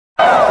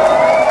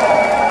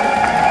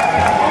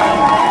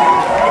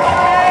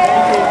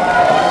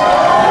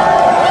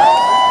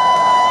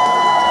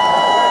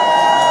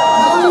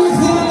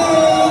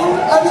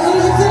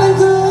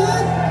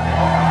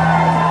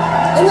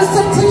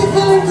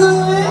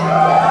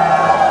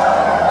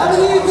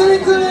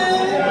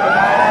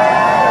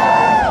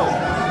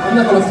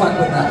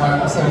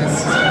so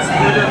it's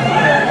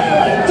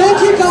thank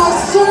you guys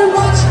so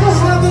much for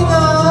having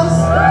us.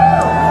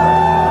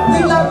 We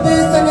love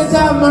this and it's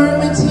our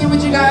moment here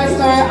with you guys,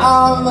 so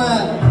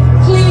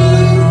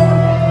please,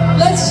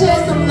 let's share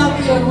some love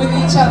here with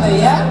each other,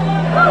 yeah?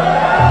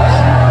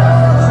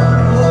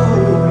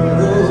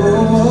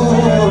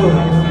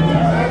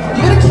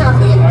 You gotta count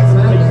me in,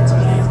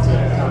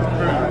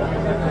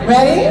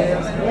 ready?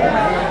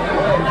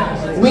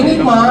 We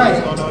need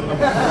mine.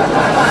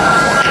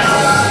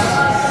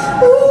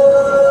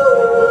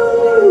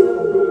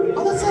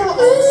 Oh, that's our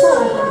old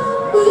song.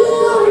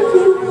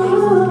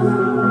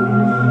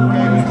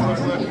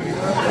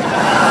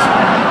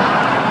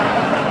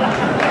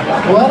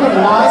 What a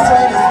nice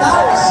way to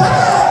start the show.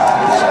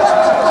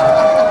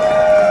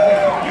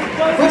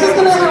 We're just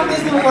gonna have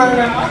this little one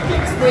now. I'll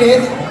fix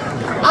this.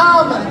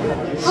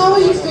 How are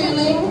you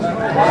feeling?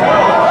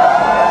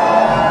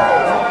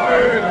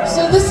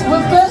 So this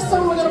first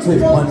song we're gonna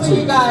perform for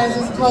you guys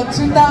is called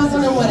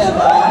 2000 and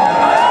whatever.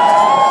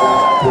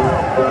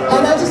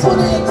 And I just want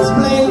to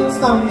explain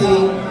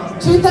something.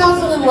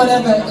 2000 and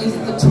whatever is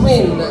the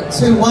twin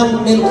to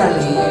one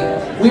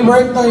Milkalai. We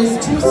wrote those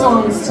two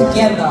songs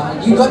together.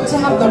 You got to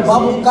have the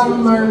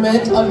bubblegum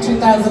moment of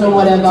 2000 and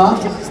whatever,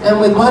 and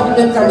with one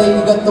Milkalai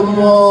you got the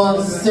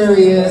more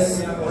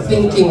serious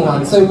thinking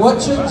one. So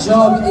what your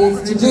job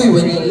is to do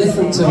when you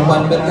listen to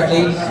one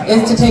Milkalai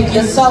is to take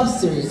yourself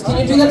serious. Can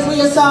you do that for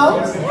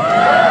yourself?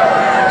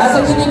 I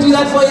said, can you do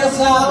that for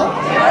yourself?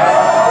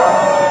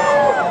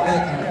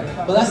 Okay.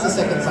 Well, that's the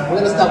second song. We're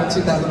going to start with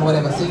 2000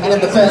 whatever, so you can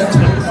have the first two.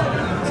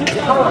 2000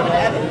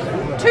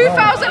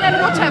 and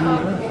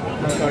whatever.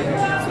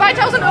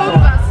 2000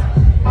 irgendwas.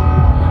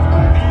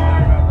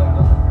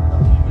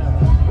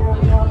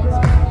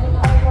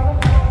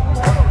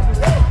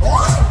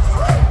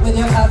 When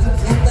your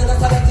cousins hit the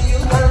color to you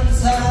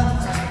dancer.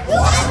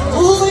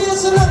 Ooh, you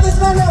should love this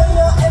man, know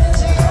your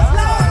energy is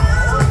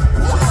loud.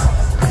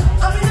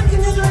 I'll be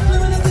looking you directly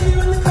when I see you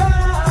in the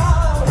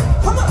crowd.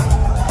 Come on.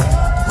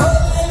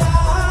 Hold it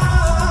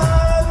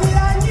on,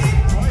 mirani.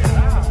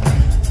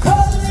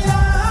 Hold it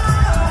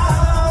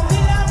on,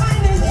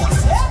 mirani.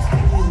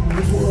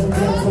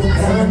 From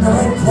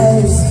paranoid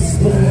place,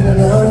 spinning in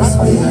another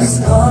space.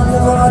 On the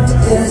road to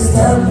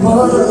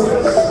Istanbul.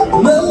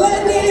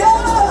 Millennium.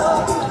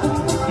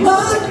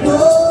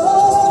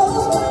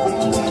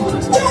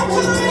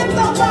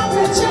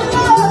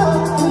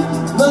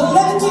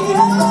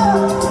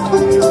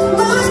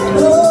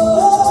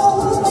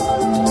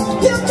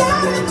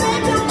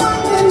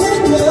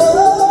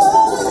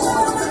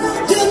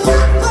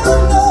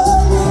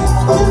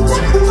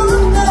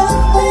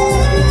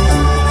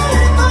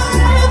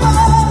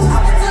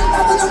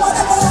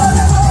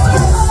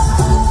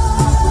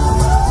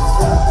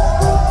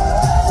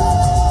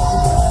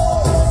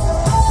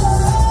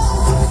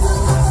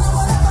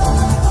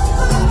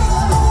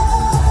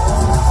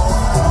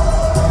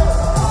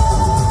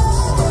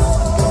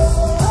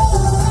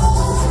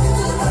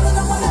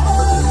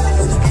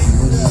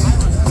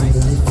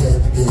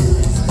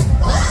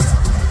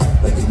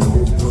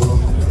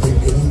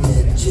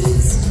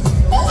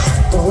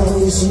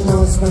 She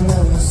knows my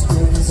number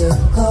screams a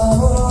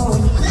call.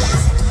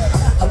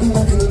 I'll be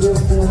knocking you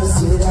directly when I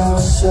see it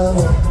our show.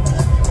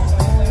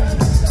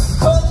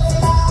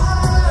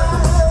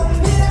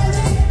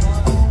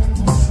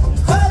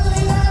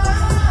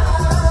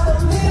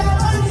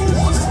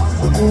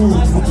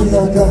 Looking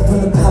like up from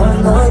the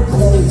paranoid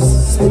place.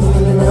 Spinning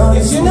in and out.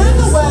 If you know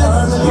the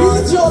words,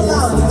 use your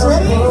lungs.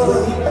 Ready?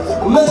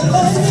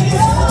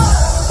 Millennium.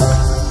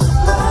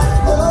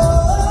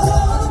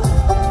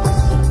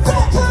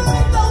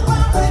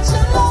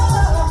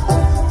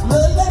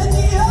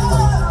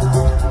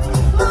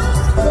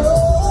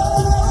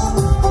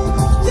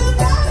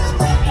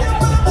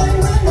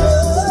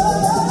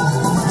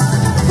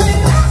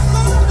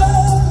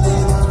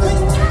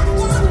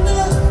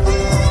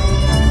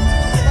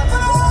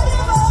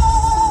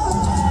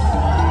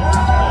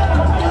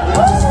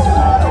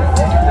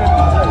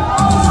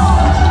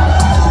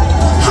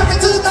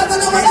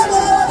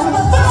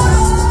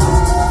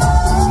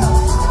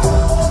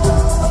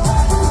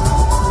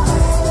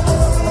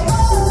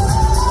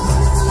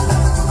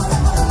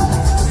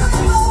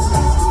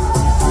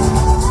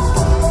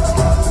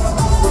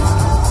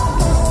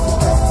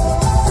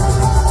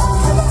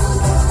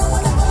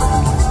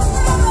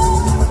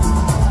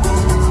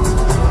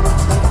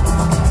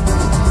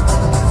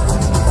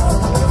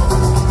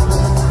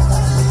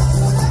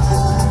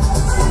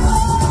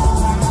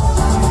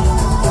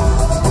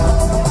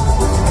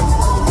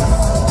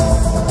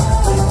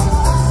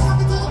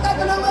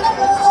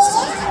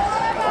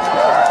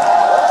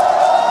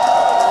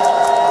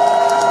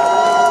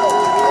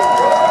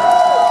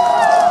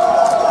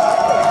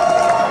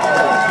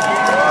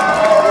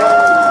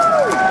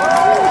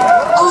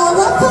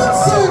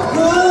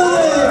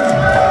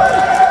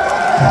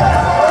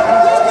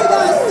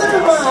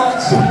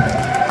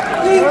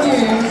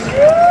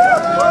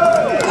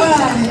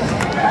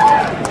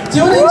 Do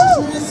you want to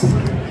introduce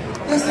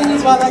this thing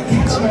as well, like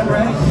catch your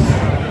breath?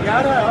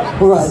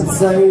 Alright,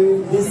 so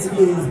this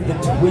is the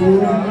twin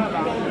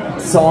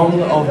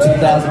song of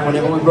 2000,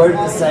 whatever. We wrote it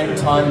at the same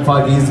time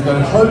 5 years ago,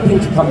 hoping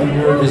to come to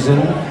Eurovision.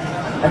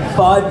 And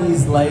 5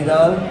 years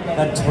later,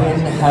 that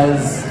twin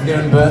has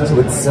given birth to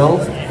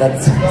itself.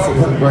 That's a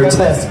little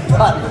grotesque,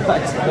 but the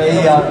fact of me,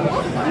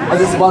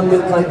 this is one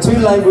Milkalai, 2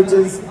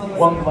 languages,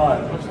 1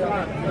 vibe.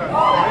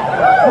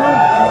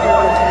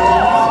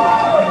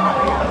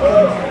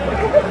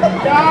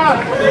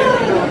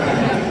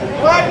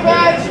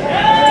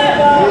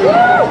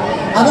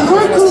 Are the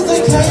vocals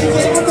okay?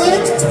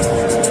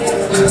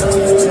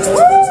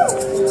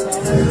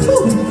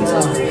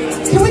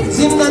 Can we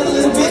dim that a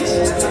little bit?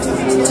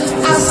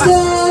 I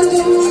stand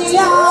in the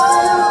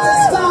eye of the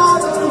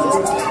stars,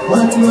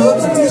 1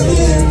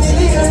 million.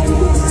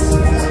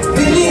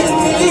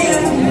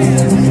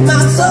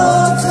 My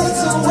soul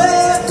takes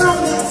away from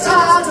this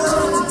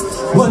island,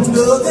 1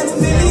 million.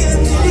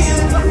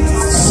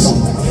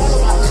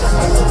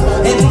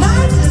 And I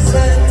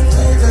descend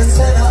to the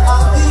center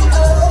of the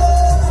earth.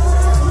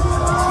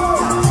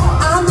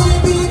 I may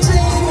be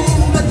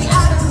dreaming, but the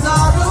atoms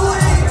are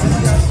awake.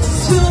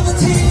 Feel the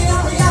tea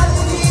on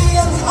reality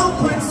and the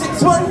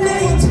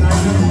 0.618.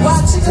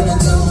 What you gonna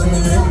do when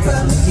you're in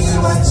front of me?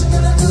 What you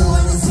gonna do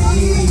when you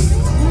see?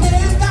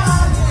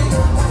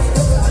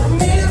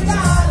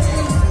 Milkalai,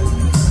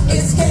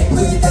 escape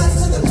with us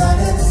to the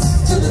planets,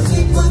 to the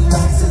Fleetwood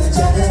Macs and the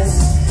Janets.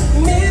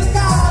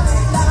 Milkalai,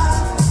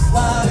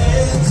 while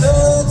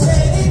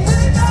entertaining the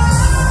dark.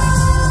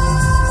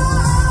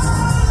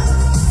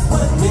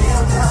 What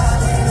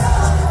Milkalai,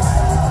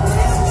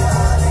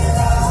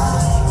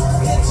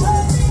 it's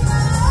raining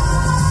love.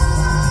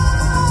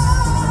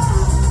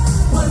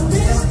 What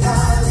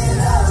Milkalai,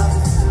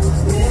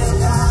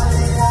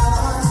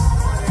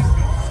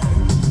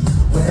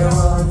 we're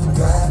on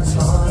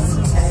gravitons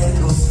and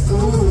angles,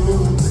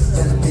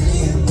 and a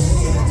billion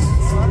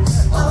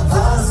of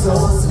our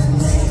souls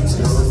and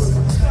angels.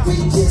 We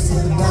kiss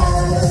the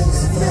night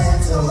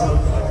mantle.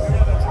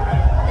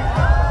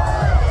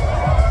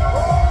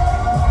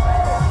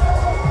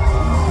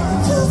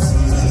 Just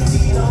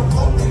lean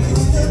on the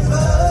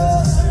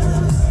universe.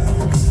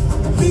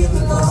 We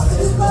belong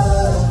to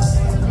her.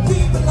 We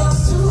belong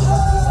to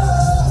her.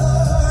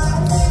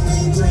 I may be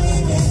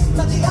dreaming,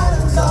 but the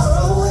atoms are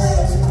away.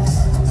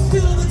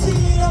 Feel the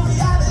tea of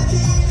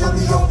reality of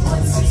the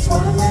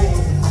 0.618.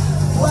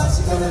 What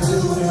you gonna do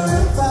when you're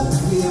in front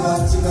of me?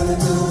 What you gonna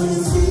do when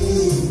you see?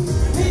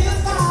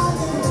 Milkalai,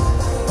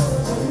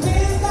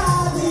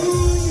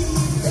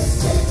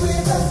 escape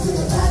with us to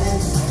the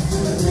planets, to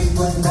the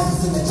Fleetwood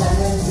Macs and the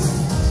Janets.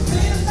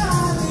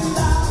 Milkalai,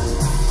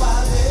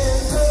 while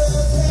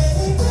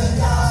entertaining the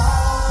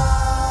gods.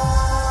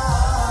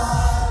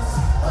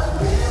 But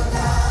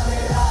Milkalai,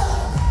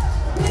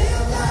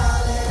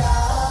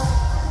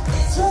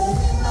 it's raining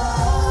love.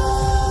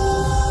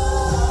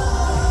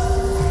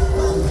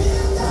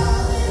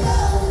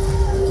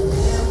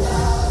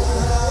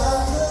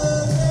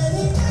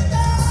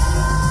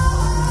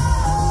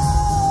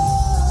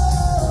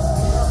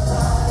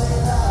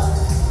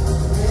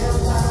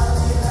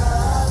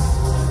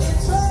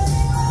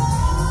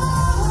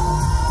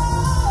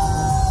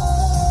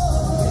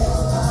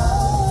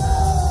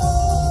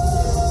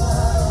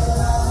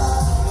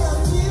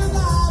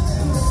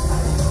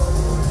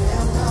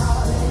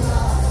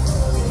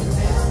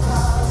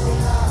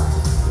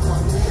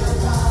 But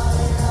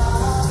Milkalai,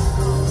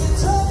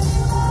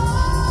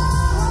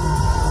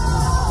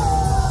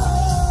 entertaining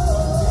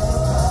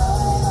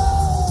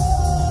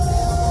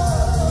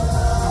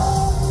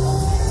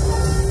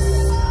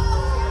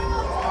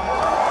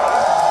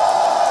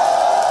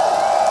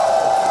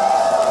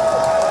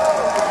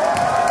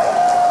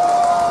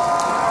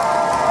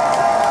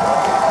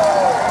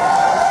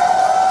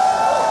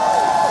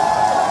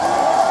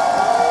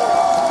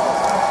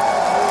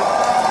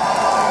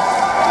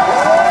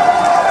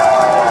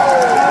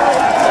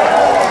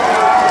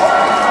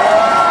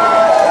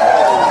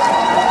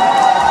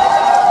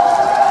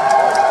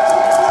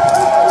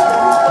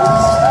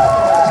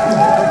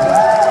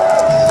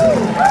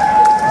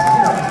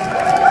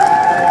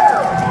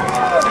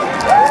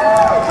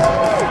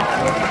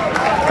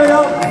the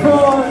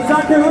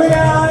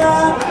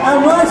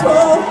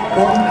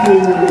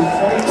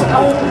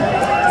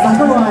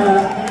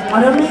I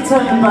don't mean to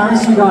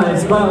embarrass you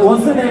guys, but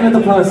what's the name of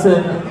the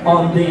person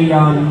on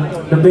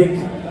the big,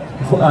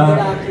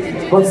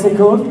 what's it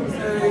called?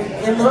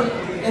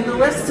 In the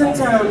Western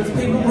towns,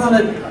 people call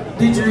it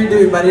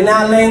didgeridoo, but in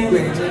our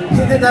language,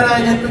 in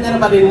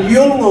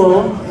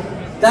Yulngu,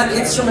 that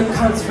instrument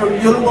comes from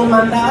Yulngu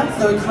Manda,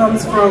 so it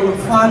comes from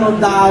Final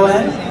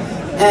Dawen,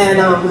 and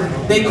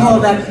they call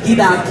that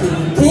gidaki.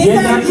 Can you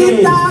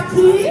say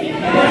gidaki?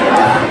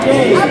 Can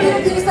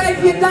you say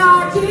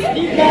gidaki?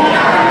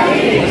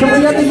 Can we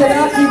get the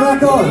gidaki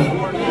back on?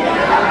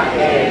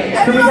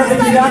 Can we get the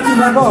gidaki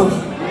back on?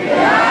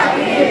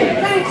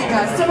 Thank you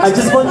guys so much. I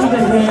just want you to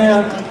hear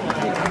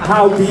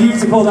how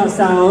beautiful that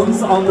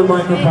sounds on the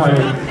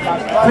microphone.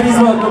 Please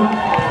welcome.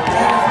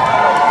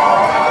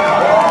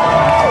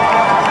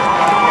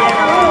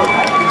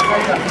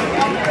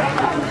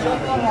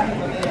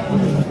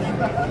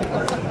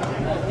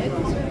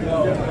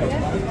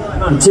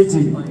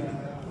 Chichi.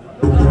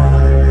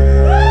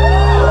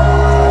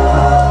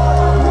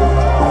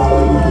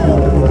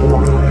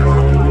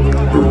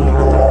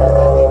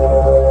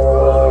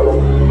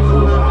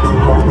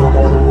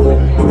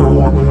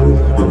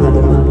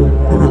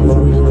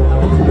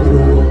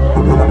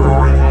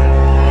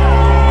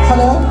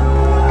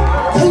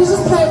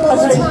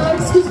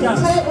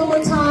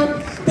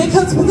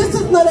 Because this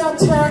is not our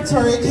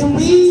territory, can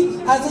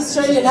we, as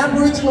Australian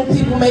Aboriginal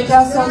people, make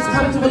ourselves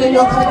comfortable in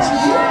your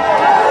country?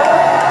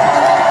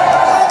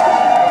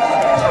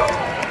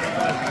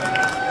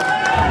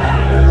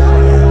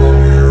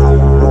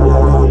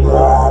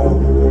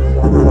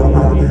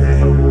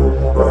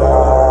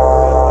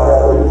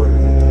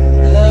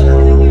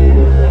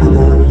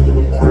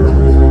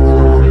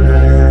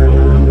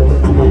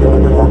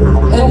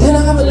 And can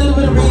I have a little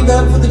bit of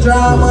reverb for the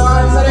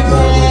drama? Is that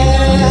okay?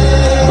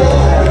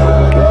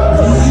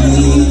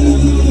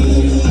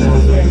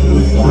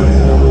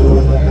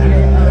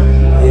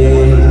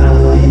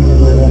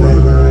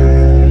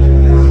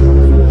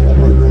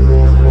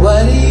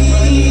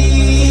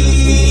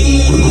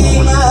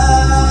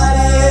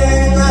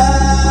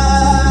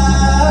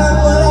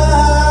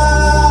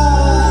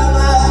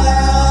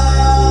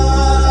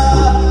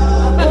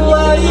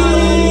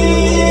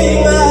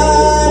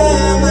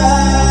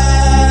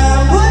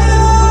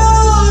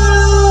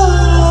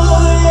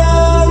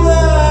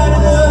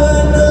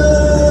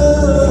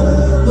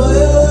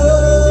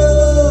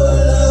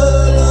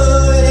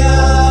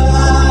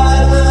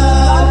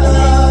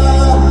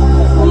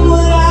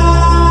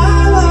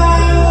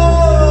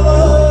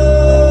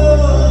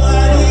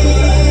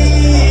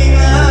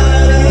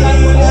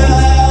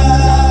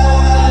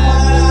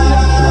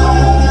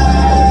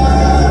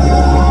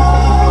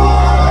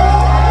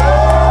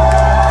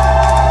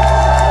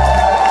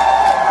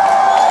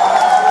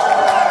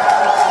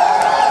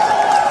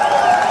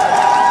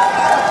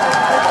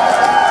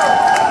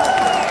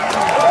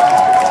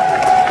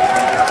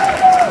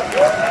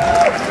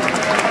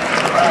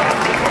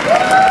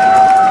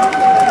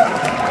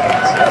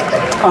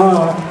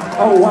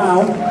 Oh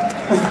wow,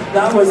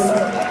 that was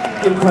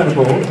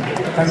incredible.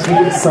 Thank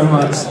you so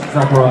much,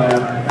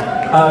 Zachariah.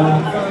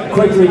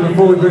 Quickly,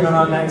 before we bring on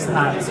our next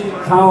act,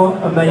 how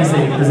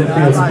amazing does it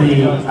feel to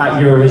be at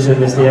Eurovision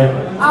this year?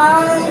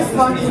 I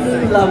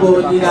fucking love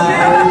all you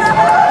guys.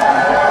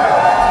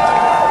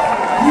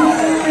 You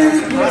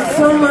give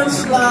so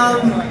much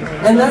love,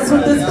 and that's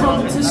what this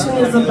competition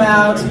is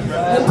about.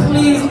 And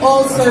please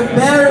also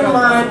bear in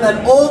mind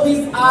that all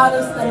these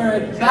artists that are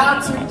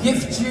about to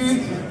gift you,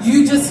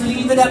 you just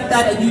leave it at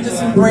that and you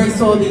just embrace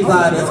all these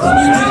artists. Can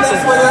you do that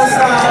for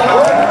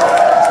yourself?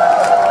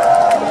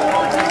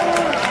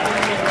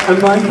 And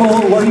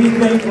Michael, what do you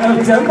think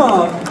of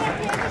Denmark?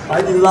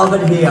 I love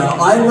it here.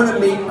 I want to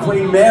meet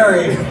Queen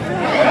Mary.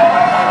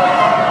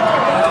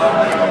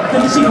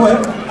 Did she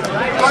quit?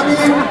 I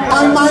mean,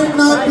 I might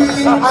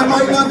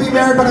not be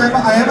married, but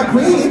I am a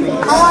queen.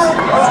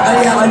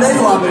 Yeah, I know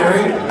you are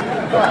married.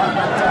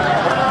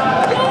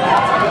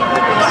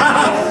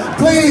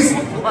 Please,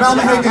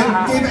 Malmöhagen,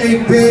 give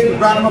a big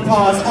round of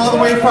applause all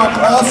the way from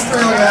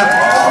Australia.